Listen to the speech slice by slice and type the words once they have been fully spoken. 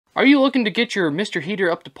Are you looking to get your Mr.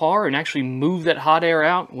 Heater up to par and actually move that hot air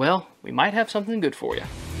out? Well, we might have something good for you.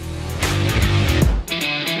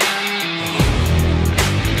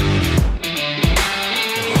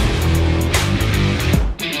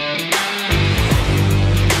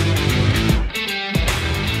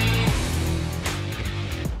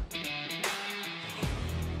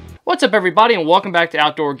 What's up everybody and welcome back to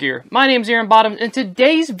Outdoor Gear. My name's Aaron Bottoms and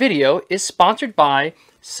today's video is sponsored by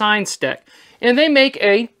Signstek. And they make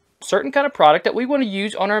a certain kind of product that we want to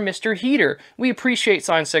use on our Mr. Heater. We appreciate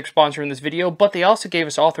Signstek sponsoring this video, but they also gave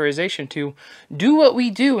us authorization to do what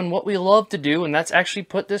we do and what we love to do, and that's actually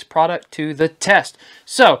put this product to the test.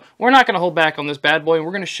 So we're not going to hold back on this bad boy, and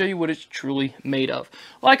we're going to show you what it's truly made of.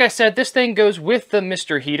 Like I said, this thing goes with the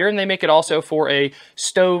Mr. Heater, and they make it also for a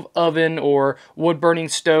stove oven or wood-burning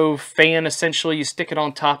stove fan. Essentially, you stick it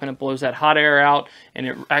on top and it blows that hot air out, and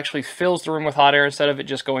it actually fills the room with hot air instead of it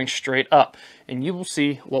just going straight up. And you will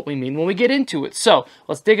see what we mean when we get into it. So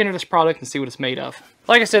let's dig into this product and see what it's made of.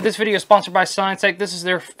 Like I said, this video is sponsored by Signstek. This is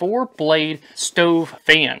their 4-blade stove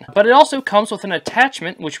fan. But it also comes with an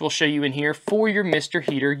attachment, which we'll show you in here, for your Mr.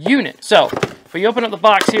 Heater unit. So if we open up the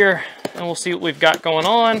box here, and we'll see what we've got going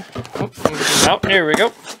on. Oops, let me get this out. There we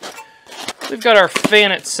go. We've got our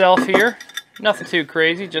fan itself here. Nothing too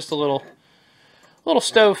crazy, just a little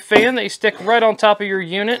stove fan that you stick right on top of your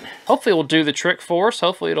unit. Hopefully it will do the trick for us.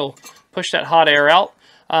 Hopefully it'll push that hot air out.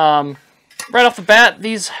 Right off the bat,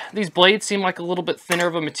 these blades seem like a little bit thinner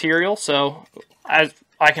of a material, so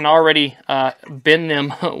I can already bend them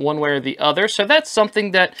one way or the other. So that's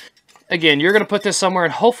something that, again, you're going to put this somewhere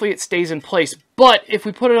and hopefully it stays in place. But if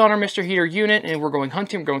we put it on our Mr. Heater unit and we're going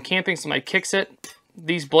hunting, we're going camping, somebody kicks it,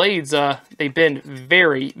 these blades, they bend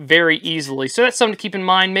very, very easily. So that's something to keep in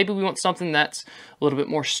mind. Maybe we want something that's a little bit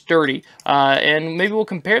more sturdy. And maybe we'll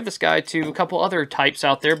compare this guy to a couple other types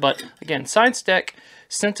out there. But again, Signstek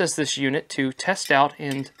sent us this unit to test out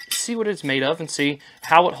and see what it's made of and see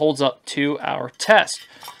how it holds up to our test.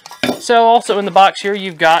 So also in the box here,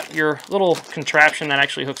 you've got your little contraption that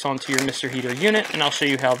actually hooks onto your Mr. Heater unit. And I'll show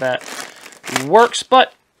you how that works.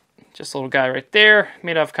 But just a little guy right there,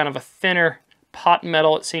 made out of kind of a thinner pot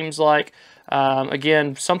metal, it seems like.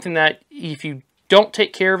 Again, something that if you don't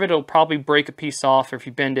take care of it, it'll probably break a piece off, or if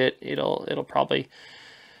you bend it, it'll probably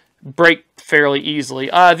break fairly easily.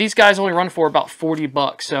 These guys only run for about 40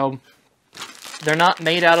 bucks, so they're not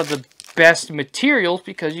made out of the best materials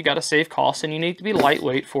because you got to save costs and you need to be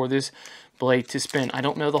lightweight for this blade to spin. I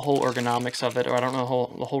don't know the whole ergonomics of it, or I don't know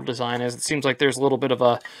the whole design is. It seems like there's a little bit of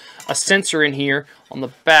a sensor in here on the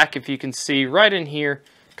back, if you can see right in here,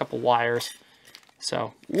 a couple wires.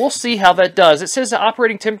 So we'll see how that does. It says the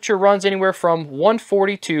operating temperature runs anywhere from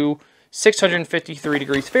 140 to 653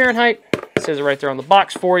 degrees Fahrenheit. It says it right there on the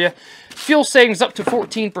box for you. Fuel savings up to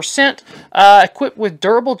 14%. Equipped with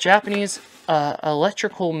durable Japanese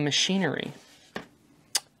electrical machinery.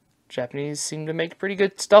 Japanese seem to make pretty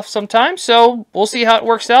good stuff sometimes, so we'll see how it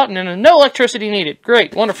works out. And then no electricity needed.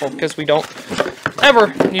 Great, wonderful, because we don't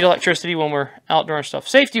ever need electricity when we're out doing stuff.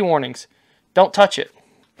 Safety warnings. Don't touch it.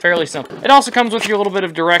 Fairly simple. It also comes with your little bit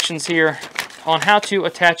of directions here on how to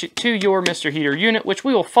attach it to your Mr. Heater unit, which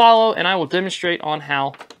we will follow, and I will demonstrate on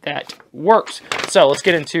how that works. So let's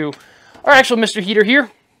get into our actual Mr. Heater here.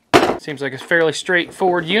 Seems like a fairly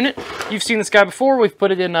straightforward unit. You've seen this guy before. We've put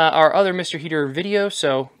it in our other Mr. Heater video,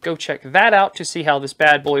 so go check that out to see how this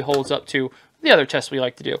bad boy holds up to the other tests we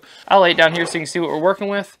like to do. I'll lay it down here so you can see what we're working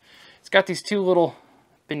with. It's got these two little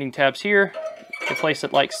bending tabs here. You place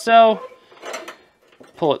it like so.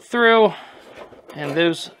 Pull it through, and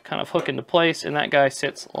those kind of hook into place, and that guy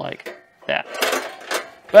sits like that.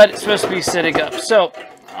 But it's supposed to be sitting up, so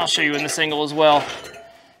I'll show you in this angle as well.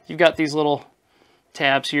 You've got these little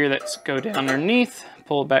tabs here that go down underneath,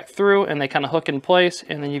 pull it back through, and they kind of hook in place,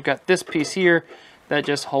 and then you've got this piece here that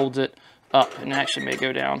just holds it up, and it actually may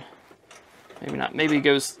go down. Maybe not, maybe it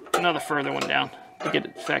goes another further one down to get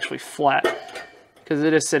it actually flat, because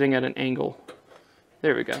it is sitting at an angle.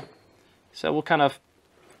 There we go. So we'll kind of,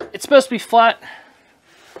 it's supposed to be flat,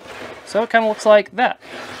 so it kind of looks like that.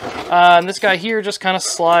 And this guy here just kind of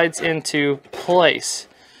slides into place.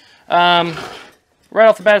 Right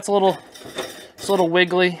off the bat, it's a little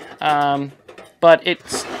wiggly, but it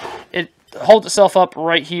holds itself up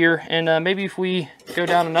right here. And maybe if we go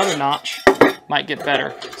down another notch, might get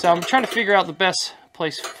better. So I'm trying to figure out the best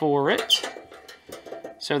place for it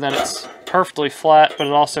so that it's perfectly flat, but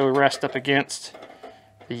it also rests up against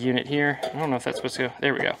the unit here. I don't know if that's supposed to go.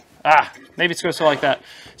 There we go. Maybe it's supposed to go like that.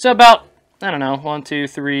 So about, I don't know, 1, 2,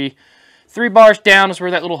 3 bars down is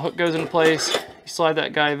where that little hook goes into place. You slide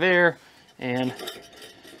that guy there, and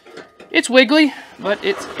it's wiggly, but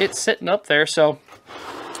it's sitting up there. So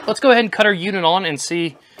let's go ahead and cut our unit on and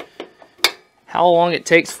see how long it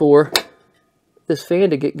takes for this fan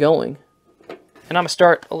to get going. And I'm gonna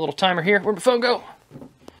start a little timer here. Where'd the phone go?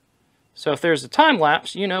 So if there's a time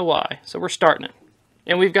lapse, you know why. So we're starting it.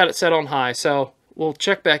 And we've got it set on high, so we'll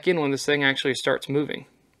check back in when this thing actually starts moving.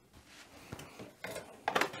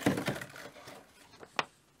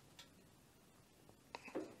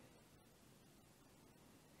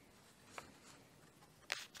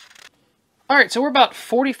 Alright, so we're about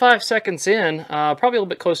 45 seconds in, probably a little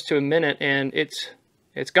bit close to a minute, and it's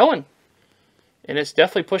going. And it's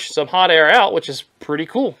definitely pushing some hot air out, which is pretty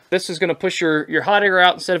cool. This is going to push your hot air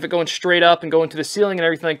out instead of it going straight up and going to the ceiling and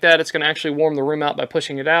everything like that. It's going to actually warm the room out by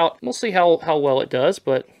pushing it out. We'll see how well it does,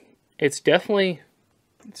 but it's definitely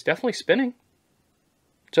spinning.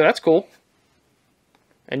 So that's cool.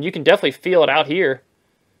 And you can definitely feel it out here,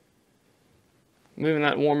 moving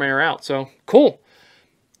that warm air out. So cool.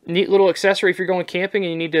 Neat little accessory if you're going camping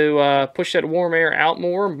and you need to push that warm air out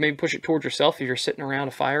more. Maybe push it towards yourself if you're sitting around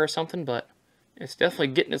a fire or something, but it's definitely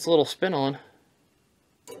getting its little spin on.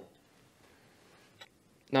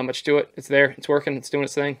 Not much to it. It's there. It's working. It's doing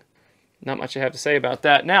its thing. Not much I have to say about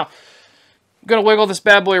that. Now, I'm going to wiggle this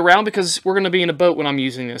bad boy around because we're going to be in a boat when I'm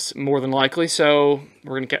using this, more than likely. So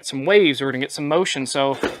we're going to get some waves. We're going to get some motion.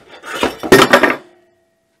 So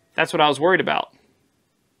that's what I was worried about.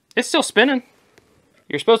 It's still spinning.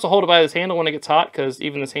 You're supposed to hold it by this handle when it gets hot because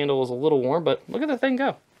even this handle is a little warm, but look at the thing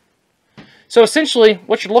go. So essentially,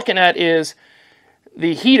 what you're looking at is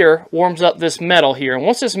the heater warms up this metal here. And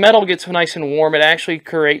once this metal gets nice and warm, it actually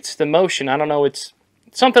creates the motion. I don't know, it's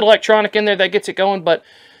something electronic in there that gets it going, but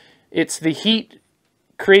it's the heat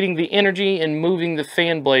creating the energy and moving the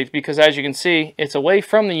fan blades because as you can see, it's away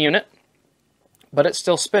from the unit, but it's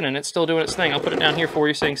still spinning. It's still doing its thing. I'll put it down here for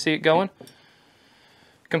you so you can see it going.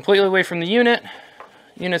 Completely away from the unit.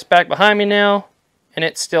 Unit's back behind me now, and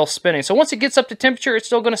it's still spinning. So once it gets up to temperature, it's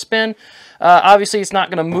still going to spin. Obviously, it's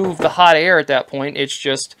not going to move the hot air at that point. It's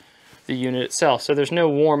just the unit itself. So there's no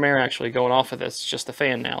warm air actually going off of this. It's just the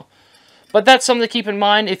fan now. But that's something to keep in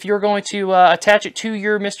mind. If you're going to attach it to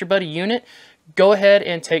your Mr. Buddy unit, go ahead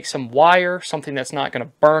and take some wire, something that's not going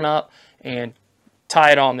to burn up, and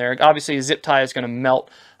tie it on there. Obviously, a zip tie is going to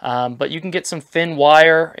melt, but you can get some thin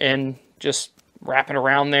wire and just wrap it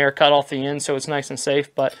around there, cut off the end so it's nice and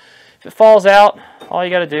safe. But if it falls out, all you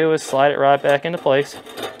got to do is slide it right back into place.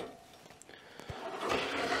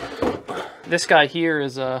 This guy here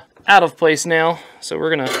is out of place now, so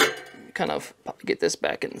we're going to kind of get this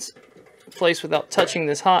back in place without touching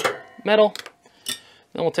this hot metal.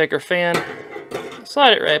 Then we'll take our fan,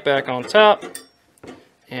 slide it right back on top,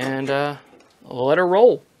 and let her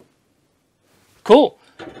roll. Cool.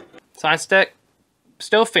 Signstek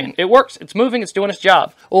Stovefan. It works. It's moving. It's doing its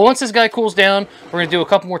job. Well, once this guy cools down, we're going to do a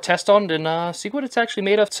couple more tests on it and see what it's actually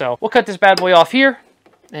made of. So we'll cut this bad boy off here,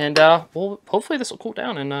 and hopefully this will cool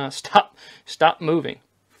down and stop moving.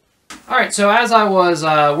 All right, so as I was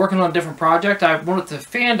working on a different project, I wanted the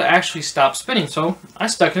fan to actually stop spinning, so I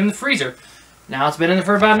stuck it in the freezer. Now it's been in there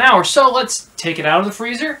for about an hour, so let's take it out of the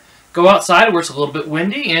freezer, go outside where it's a little bit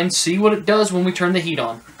windy, and see what it does when we turn the heat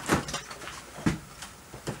on.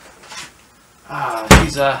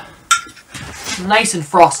 She's nice and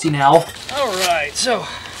frosty now. Alright, so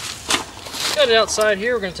got it outside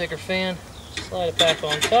here. We're going to take our fan, slide it back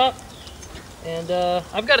on top, and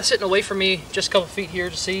I've got it sitting away from me just a couple feet here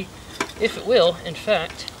to see if it will, in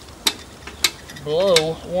fact,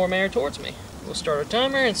 blow warm air towards me. We'll start our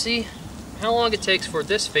timer and see how long it takes for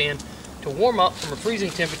this fan to warm up from a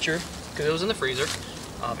freezing temperature, because it was in the freezer,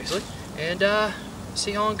 obviously, and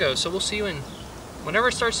see how long it goes. So we'll see you whenever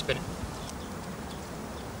it starts spinning.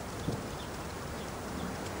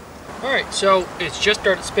 Alright, so it's just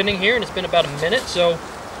started spinning here, and it's been about a minute, so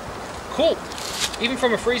cool. Even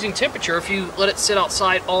from a freezing temperature, if you let it sit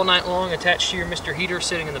outside all night long attached to your Mr. Heater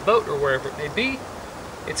sitting in the boat or wherever it may be,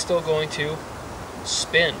 it's still going to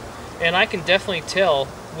spin. And I can definitely tell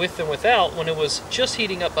with and without, when it was just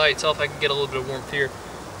heating up by itself, I could get a little bit of warmth here.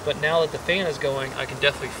 But now that the fan is going, I can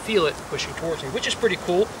definitely feel it pushing towards me, which is pretty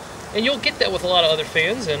cool. And you'll get that with a lot of other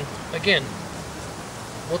fans, and again,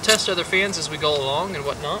 we'll test other fans as we go along and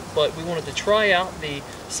whatnot, but we wanted to try out the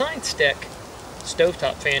Signstek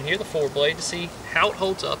stovetop fan here, the 4-blade, to see how it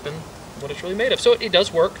holds up and what it's really made of. So it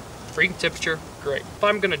does work. Freezing temperature, great. If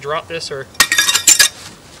I'm going to drop this or,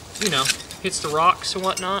 you know, hits the rocks and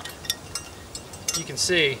whatnot, you can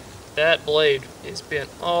see that blade is bent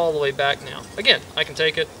all the way back now. Again, I can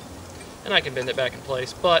take it and I can bend it back in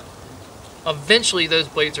place, but eventually those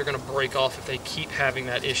blades are going to break off if they keep having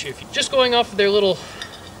that issue. If you're just going off of their little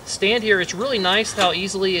stand here, it's really nice how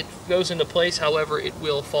easily it goes into place. However, it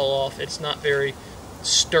will fall off. It's not very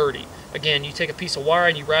sturdy. Again, you take a piece of wire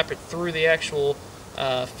and you wrap it through the actual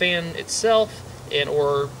fan itself,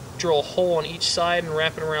 or drill a hole on each side and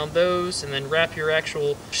wrap it around those, and then wrap your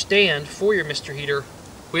actual stand for your Mr. Heater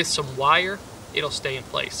with some wire. It'll stay in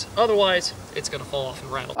place. Otherwise, it's gonna fall off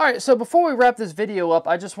and rattle. All right, so before we wrap this video up,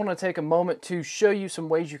 I just wanna take a moment to show you some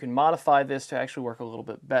ways you can modify this to actually work a little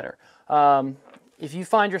bit better. If you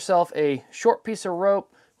find yourself a short piece of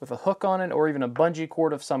rope with a hook on it, or even a bungee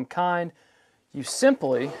cord of some kind, you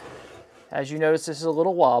simply, as you notice this is a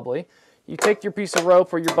little wobbly, you take your piece of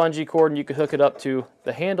rope or your bungee cord and you can hook it up to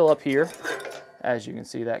the handle up here, as you can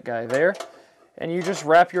see that guy there, and you just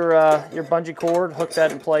wrap your bungee cord, hook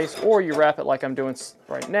that in place, or you wrap it like I'm doing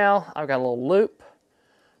right now. I've got a little loop.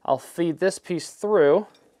 I'll feed this piece through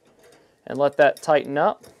and let that tighten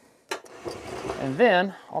up. And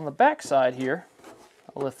then on the back side here,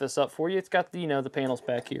 I'll lift this up for you. It's got the, you know, the panels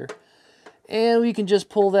back here. And we can just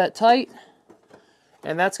pull that tight,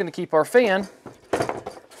 and that's going to keep our fan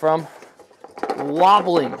from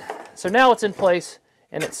wobbling. So now it's in place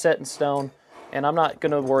and it's set in stone, and I'm not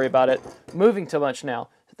going to worry about it moving too much now.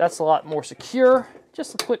 That's a lot more secure.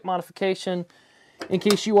 Just a quick modification in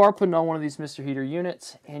case you are putting on one of these Mr. Heater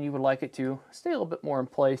units and you would like it to stay a little bit more in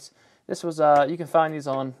place. This was, you can find these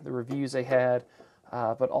on the reviews they had,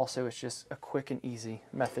 but also it's just a quick and easy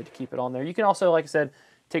method to keep it on there. You can also, like I said,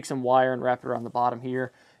 take some wire and wrap it around the bottom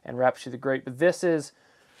here and wrap it to the grate, but this is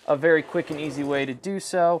a very quick and easy way to do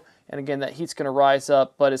so. And again, that heat's going to rise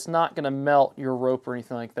up, but it's not going to melt your rope or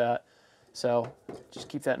anything like that. So just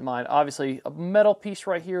keep that in mind. Obviously, a metal piece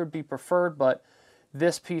right here would be preferred, but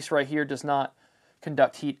this piece right here does not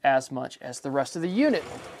conduct heat as much as the rest of the unit.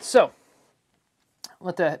 So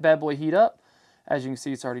let that bad boy heat up. As you can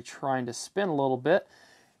see, it's already trying to spin a little bit.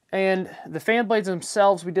 And the fan blades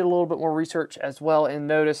themselves, we did a little bit more research as well and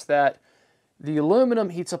noticed that the aluminum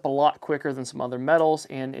heats up a lot quicker than some other metals,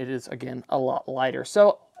 and it is, again, a lot lighter.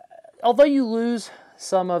 So although you lose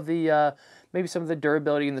some of the, maybe some of the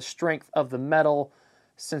durability and the strength of the metal,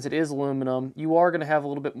 since it is aluminum, you are going to have a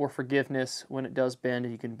little bit more forgiveness when it does bend,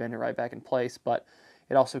 and you can bend it right back in place, but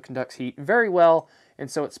it also conducts heat very well,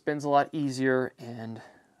 and so it spins a lot easier, and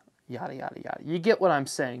yada, yada, yada. You get what I'm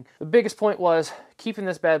saying. The biggest point was keeping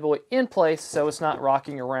this bad boy in place so it's not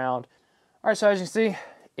rocking around. All right, so as you can see,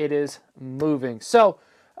 it is moving. So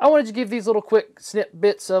I wanted to give these little quick snip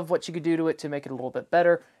bits of what you could do to it to make it a little bit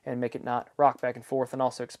better and make it not rock back and forth, and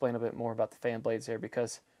also explain a bit more about the fan blades there,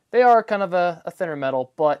 because they are kind of a thinner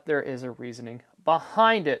metal, but there is a reasoning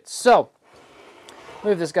behind it. So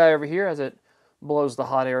move this guy over here as it blows the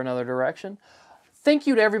hot air another direction. Thank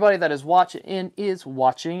you to everybody that is watching and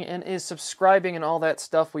is subscribing and all that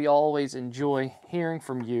stuff. We always enjoy hearing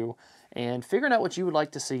from you and figuring out what you would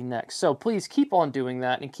like to see next. So please keep on doing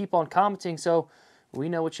that and keep on commenting so we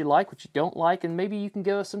know what you like, what you don't like, and maybe you can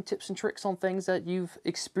give us some tips and tricks on things that you've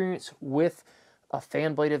experienced with a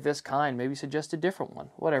fan blade of this kind. Maybe suggest a different one,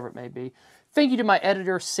 whatever it may be. Thank you to my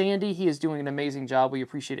editor, Sandy. He is doing an amazing job. We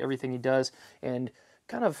appreciate everything he does, and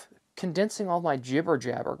kind of condensing all my jibber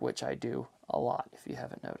jabber, which I do a lot, if you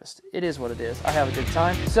haven't noticed. It is what it is. I have a good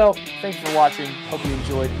time. So thanks for watching. Hope you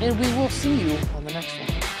enjoyed, and we will see you on the next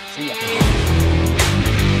one. See ya.